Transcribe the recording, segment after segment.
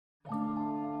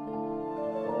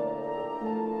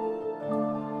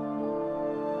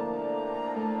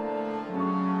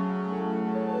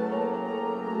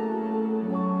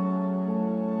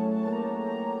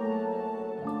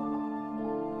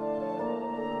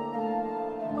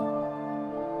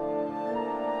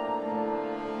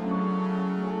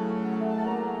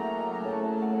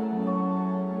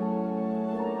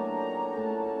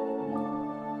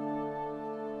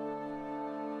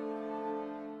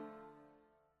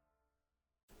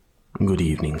Good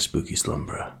evening, spooky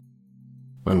slumberer,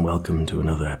 and welcome to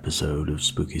another episode of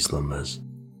Spooky Slumbers,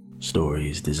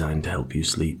 stories designed to help you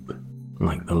sleep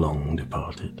like the long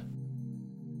departed.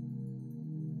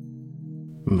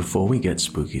 And before we get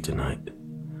spooky tonight,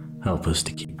 help us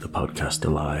to keep the podcast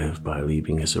alive by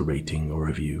leaving us a rating or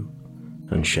review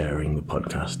and sharing the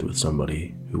podcast with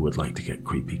somebody who would like to get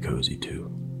creepy cozy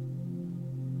too.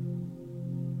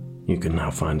 You can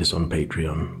now find us on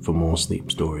Patreon for more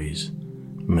sleep stories,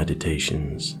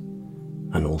 meditations,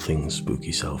 and all things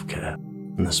spooky self-care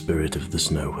in the spirit of the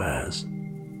snow hares.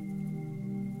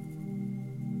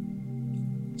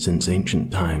 Since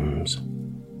ancient times,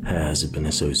 hares have been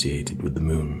associated with the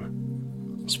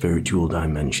moon, spiritual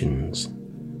dimensions,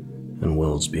 and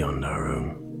worlds beyond our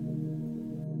own.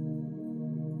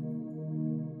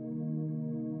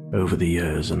 Over the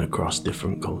years and across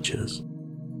different cultures,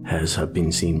 hares have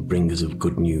been seen bringers of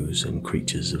good news and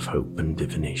creatures of hope and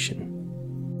divination.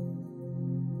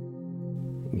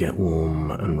 Get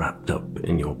warm and wrapped up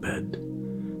in your bed,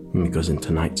 because in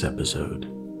tonight's episode,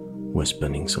 we're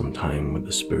spending some time with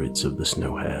the spirits of the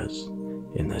snow hares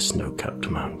in their snow-capped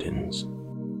mountains,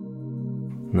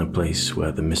 in a place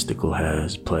where the mystical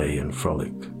hares play and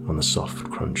frolic on the soft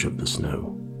crunch of the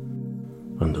snow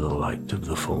under the light of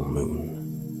the full moon.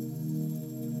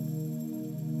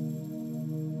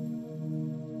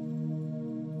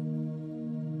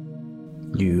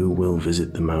 You will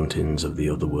visit the mountains of the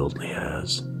otherworldly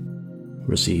hares,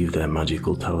 receive their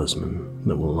magical talisman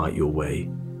that will light your way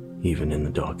even in the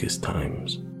darkest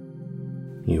times.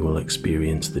 You will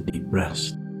experience the deep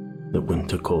rest that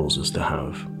winter calls us to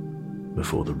have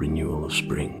before the renewal of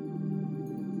spring.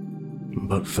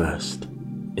 But first,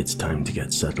 it's time to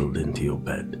get settled into your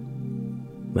bed,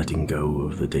 letting go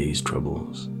of the day's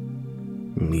troubles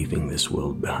and leaving this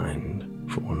world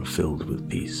behind for one filled with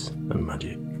peace and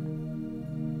magic.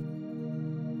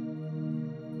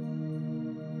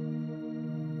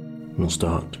 We'll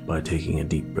start by taking a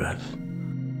deep breath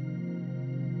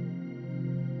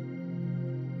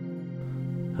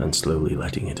and slowly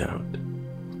letting it out,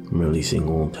 releasing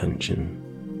all tension.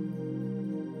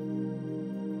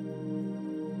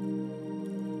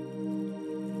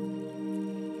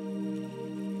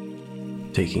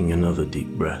 Taking another deep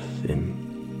breath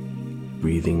in,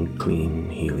 breathing clean,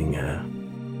 healing air.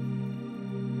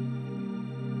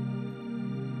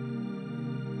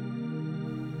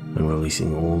 And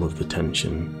releasing all of the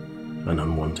tension and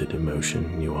unwanted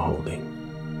emotion you are holding.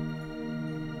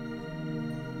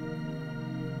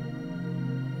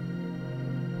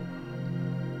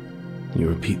 You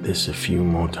repeat this a few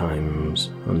more times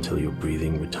until your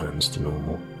breathing returns to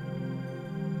normal.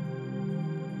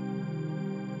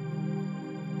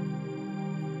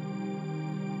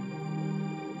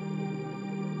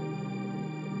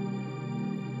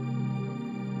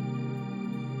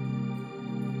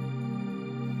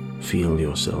 Feel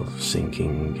yourself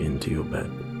sinking into your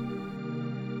bed,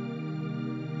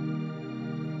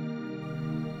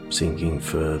 sinking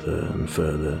further and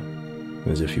further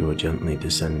as if you are gently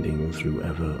descending through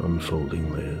ever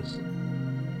unfolding layers.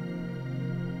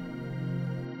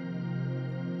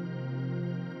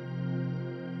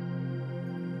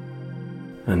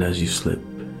 And as you slip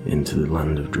into the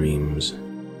land of dreams,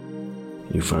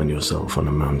 you find yourself on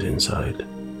a mountainside.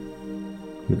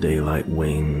 The daylight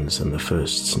wanes and the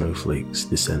first snowflakes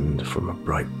descend from a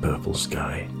bright purple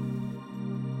sky.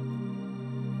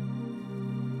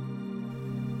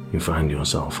 You find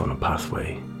yourself on a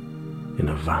pathway in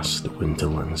a vast winter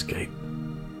landscape.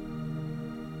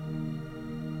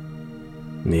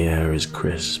 The air is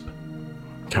crisp,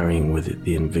 carrying with it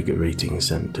the invigorating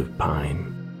scent of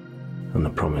pine and the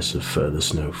promise of further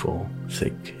snowfall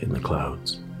thick in the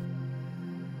clouds.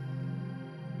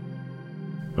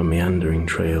 A meandering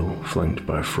trail flanked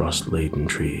by frost-laden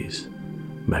trees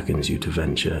beckons you to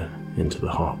venture into the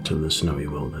heart of the snowy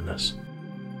wilderness.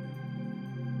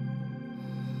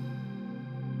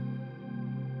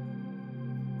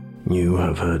 You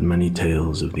have heard many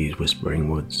tales of these whispering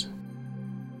woods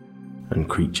and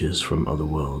creatures from other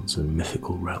worlds and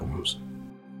mythical realms.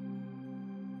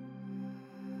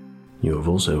 You have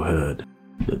also heard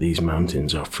that these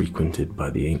mountains are frequented by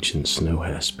the ancient snow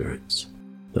hare spirits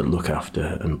that look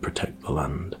after and protect the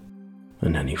land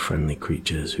and any friendly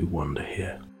creatures who wander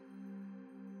here.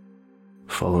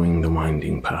 Following the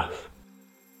winding path,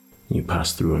 you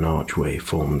pass through an archway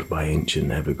formed by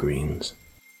ancient evergreens,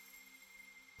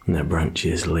 their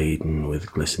branches laden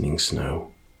with glistening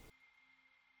snow.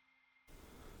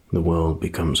 The world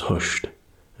becomes hushed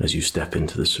as you step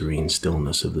into the serene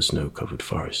stillness of the snow-covered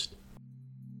forest.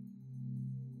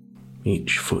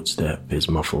 Each footstep is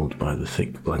muffled by the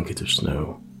thick blanket of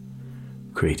snow,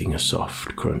 creating a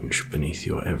soft crunch beneath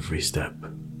your every step.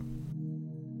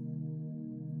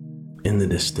 In the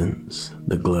distance,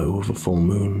 the glow of a full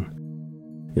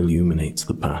moon illuminates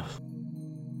the path,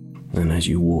 and as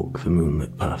you walk the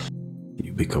moonlit path,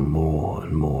 you become more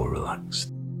and more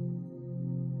relaxed,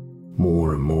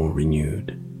 more and more renewed.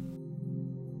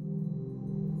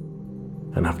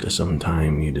 And after some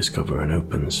time, you discover an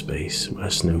open space where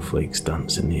snowflakes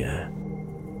dance in the air,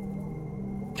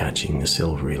 catching the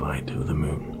silvery light of the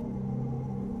moon.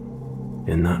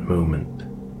 In that moment,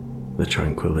 the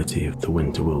tranquility of the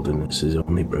winter wilderness is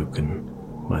only broken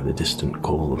by the distant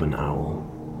call of an owl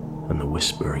and the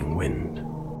whispering wind.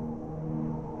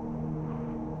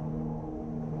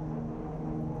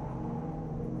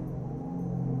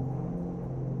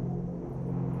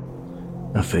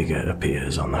 A figure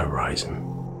appears on the horizon.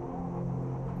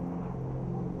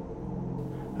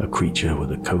 A creature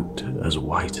with a coat as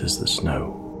white as the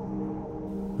snow,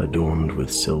 adorned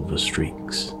with silver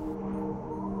streaks.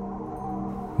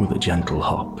 With a gentle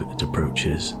hop it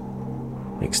approaches,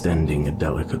 extending a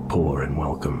delicate paw in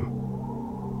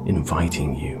welcome,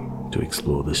 inviting you to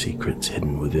explore the secrets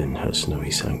hidden within her snowy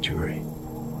sanctuary.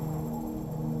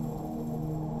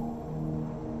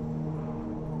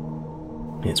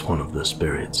 It's one of the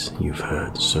spirits you've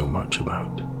heard so much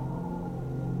about.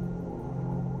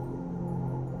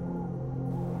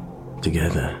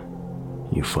 Together,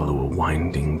 you follow a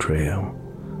winding trail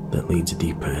that leads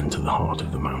deeper into the heart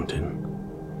of the mountain.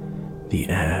 The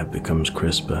air becomes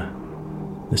crisper,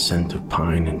 the scent of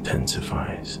pine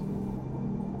intensifies.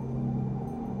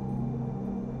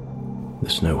 The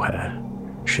snow hare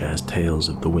shares tales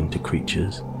of the winter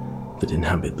creatures that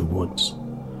inhabit the woods,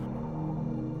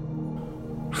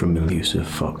 from elusive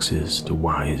foxes to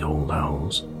wise old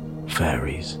owls,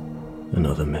 fairies, and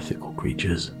other mythical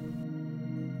creatures.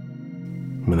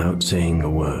 Without saying a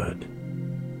word,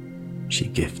 she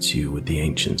gifts you with the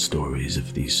ancient stories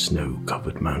of these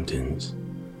snow-covered mountains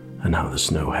and how the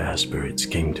snow hare spirits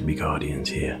came to be guardians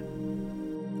here.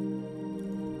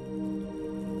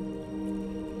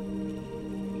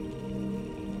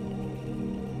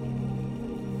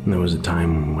 There was a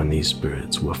time when these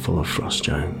spirits were full of frost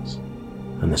giants,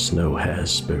 and the snow hare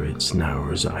spirits now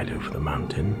reside over the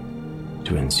mountain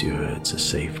to ensure it's a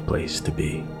safe place to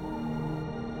be.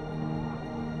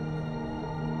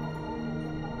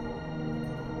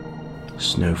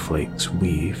 Snowflakes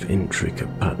weave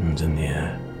intricate patterns in the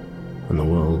air, and the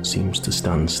world seems to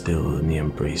stand still in the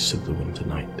embrace of the winter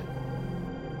night.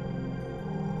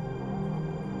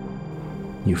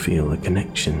 You feel a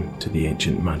connection to the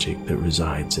ancient magic that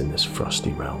resides in this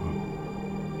frosty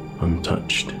realm,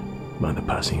 untouched by the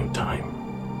passing of time.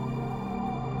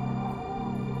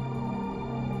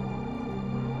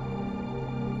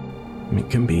 It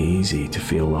can be easy to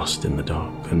feel lost in the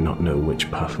dark and not know which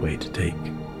pathway to take,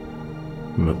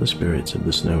 but the spirits of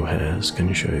the snow hares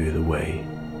can show you the way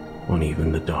on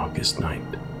even the darkest night.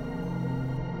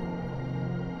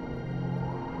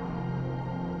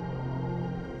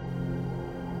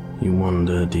 You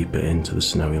wander deeper into the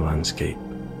snowy landscape,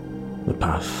 the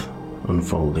path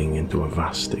unfolding into a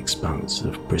vast expanse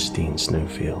of pristine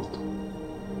snowfield.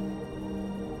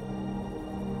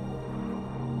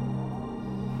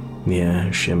 The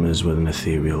air shimmers with an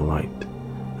ethereal light,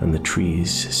 and the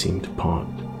trees seem to part,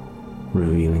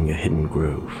 revealing a hidden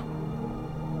grove.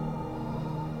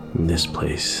 This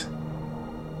place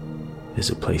is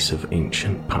a place of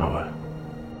ancient power.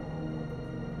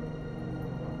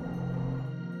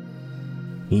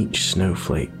 Each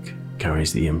snowflake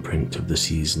carries the imprint of the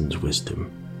season's wisdom.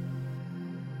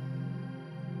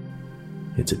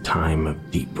 It's a time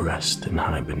of deep rest and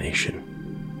hibernation.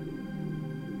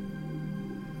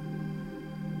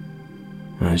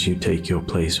 As you take your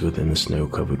place within the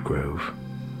snow-covered grove,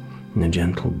 a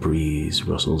gentle breeze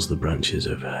rustles the branches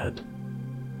overhead.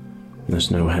 The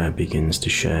snow hare begins to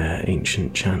share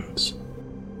ancient chants,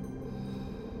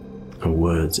 her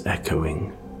words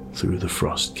echoing through the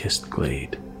frost-kissed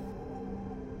glade.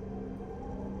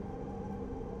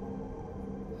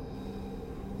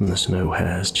 And the snow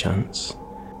hare's chants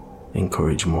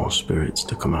encourage more spirits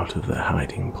to come out of their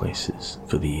hiding places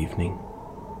for the evening.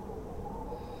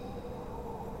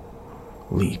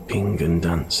 Leaping and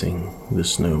dancing, the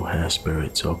snow hare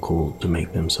spirits are called to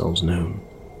make themselves known,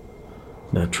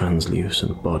 their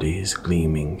translucent bodies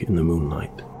gleaming in the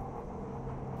moonlight.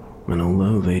 And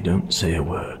although they don't say a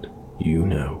word, you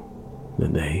know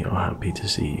that they are happy to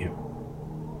see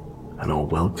you and are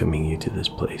welcoming you to this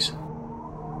place.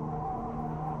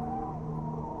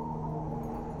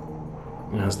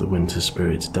 As the winter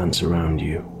spirits dance around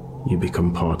you, you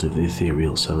become part of the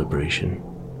ethereal celebration.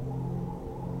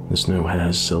 The snow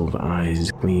hare's silver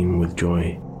eyes gleam with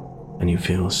joy, and you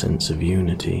feel a sense of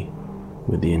unity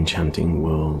with the enchanting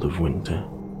world of winter.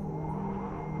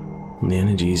 And the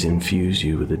energies infuse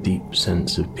you with a deep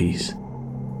sense of peace,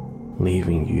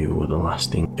 leaving you with a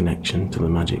lasting connection to the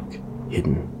magic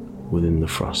hidden within the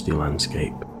frosty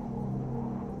landscape.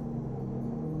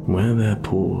 Where their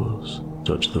paws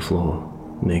touch the floor,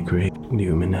 they create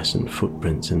luminescent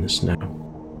footprints in the snow,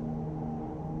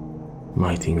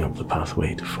 lighting up the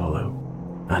pathway to follow,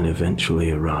 and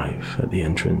eventually arrive at the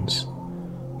entrance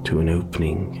to an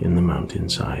opening in the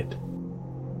mountainside.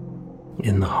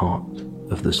 In the heart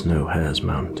of the Snow Hares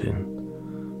Mountain,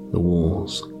 the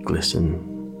walls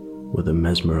glisten with a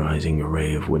mesmerizing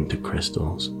array of winter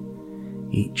crystals,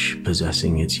 each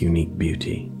possessing its unique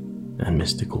beauty and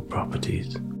mystical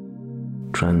properties.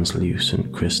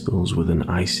 Translucent crystals with an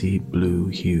icy blue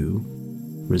hue,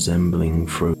 resembling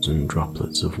frozen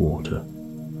droplets of water.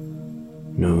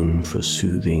 Known for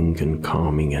soothing and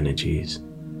calming energies,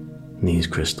 these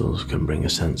crystals can bring a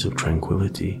sense of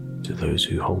tranquility to those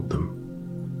who hold them.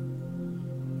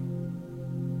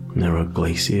 There are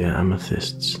glacier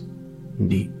amethysts,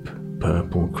 deep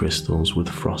purple crystals with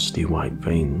frosty white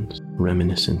veins,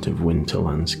 reminiscent of winter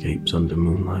landscapes under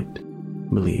moonlight,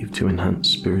 believed to enhance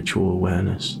spiritual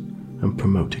awareness and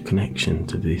promote a connection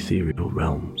to the ethereal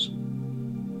realms.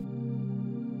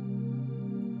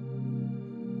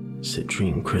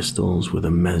 Citrine crystals with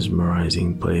a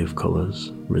mesmerizing play of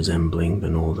colors, resembling the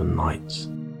northern lights.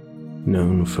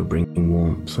 Known for bringing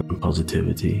warmth and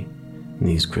positivity,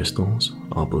 these crystals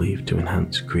are believed to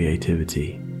enhance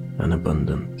creativity and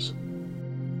abundance.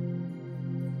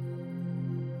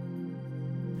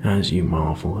 As you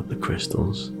marvel at the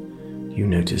crystals, you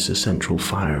notice a central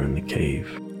fire in the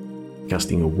cave,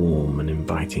 casting a warm and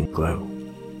inviting glow.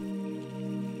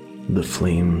 The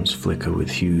flames flicker with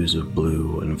hues of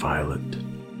blue and violet,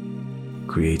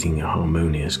 creating a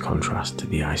harmonious contrast to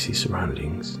the icy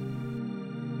surroundings.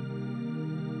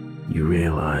 You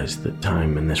realize that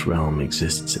time in this realm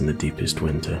exists in the deepest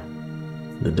winter,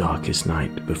 the darkest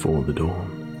night before the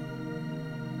dawn.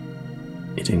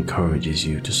 It encourages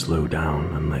you to slow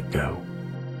down and let go,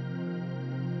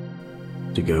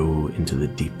 to go into the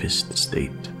deepest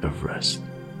state of rest.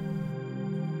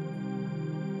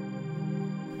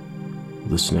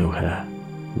 The snow hare,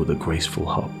 with a graceful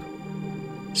hop,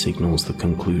 signals the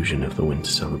conclusion of the winter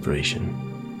celebration.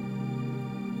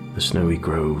 The snowy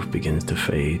grove begins to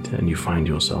fade, and you find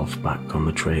yourself back on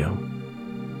the trail,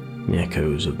 the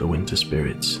echoes of the winter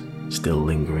spirits still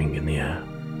lingering in the air.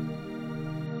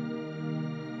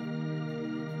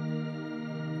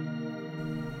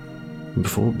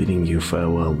 Before bidding you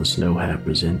farewell, the snow hare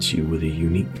presents you with a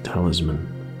unique talisman,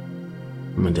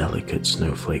 a delicate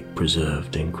snowflake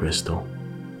preserved in crystal.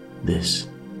 This,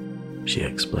 she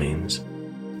explains,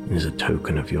 is a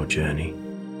token of your journey,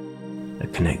 a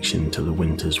connection to the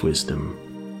winter's wisdom.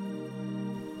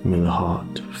 With a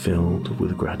heart filled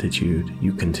with gratitude,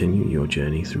 you continue your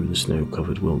journey through the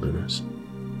snow-covered wilderness.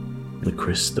 The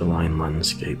crystalline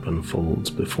landscape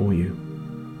unfolds before you,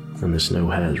 and the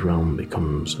snow hare's realm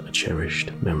becomes a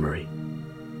cherished memory.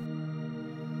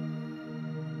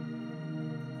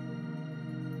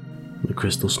 The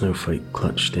crystal snowflake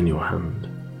clutched in your hand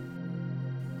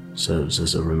serves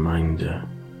as a reminder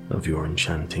of your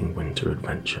enchanting winter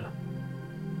adventure.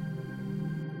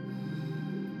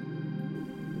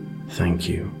 Thank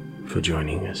you for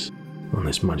joining us on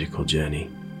this magical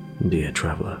journey, dear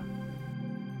traveler.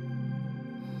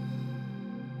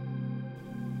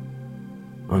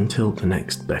 Until the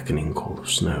next beckoning call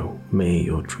of snow, may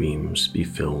your dreams be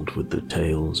filled with the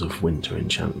tales of winter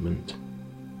enchantment.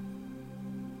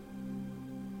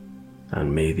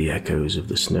 And may the echoes of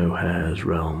the snow hare's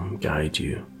realm guide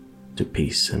you to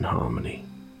peace and harmony.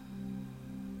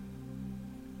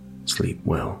 Sleep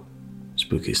well,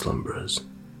 spooky slumberers.